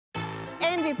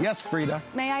Andy. Yes, Frida.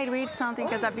 May I read something?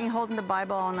 Because I've been holding the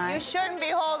Bible all night. You shouldn't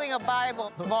be holding a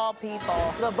Bible, of all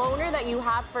people. The boner that you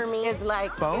have for me is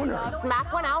like... Boner?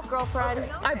 Smack one out, girlfriend.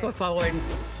 Ay, por favor.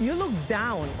 You look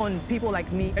down on people like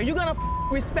me. Are you gonna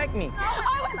respect me?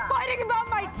 I was fighting about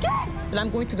my kids! And I'm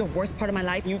going through the worst part of my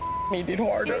life. You made it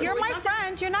harder. If you're my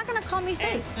friend, you're not gonna call me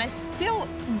fake. I still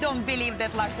don't believe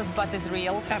that Lars's butt is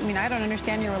real. I mean, I don't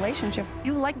understand your relationship.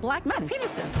 You like black men,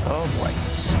 penises. Oh,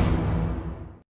 boy.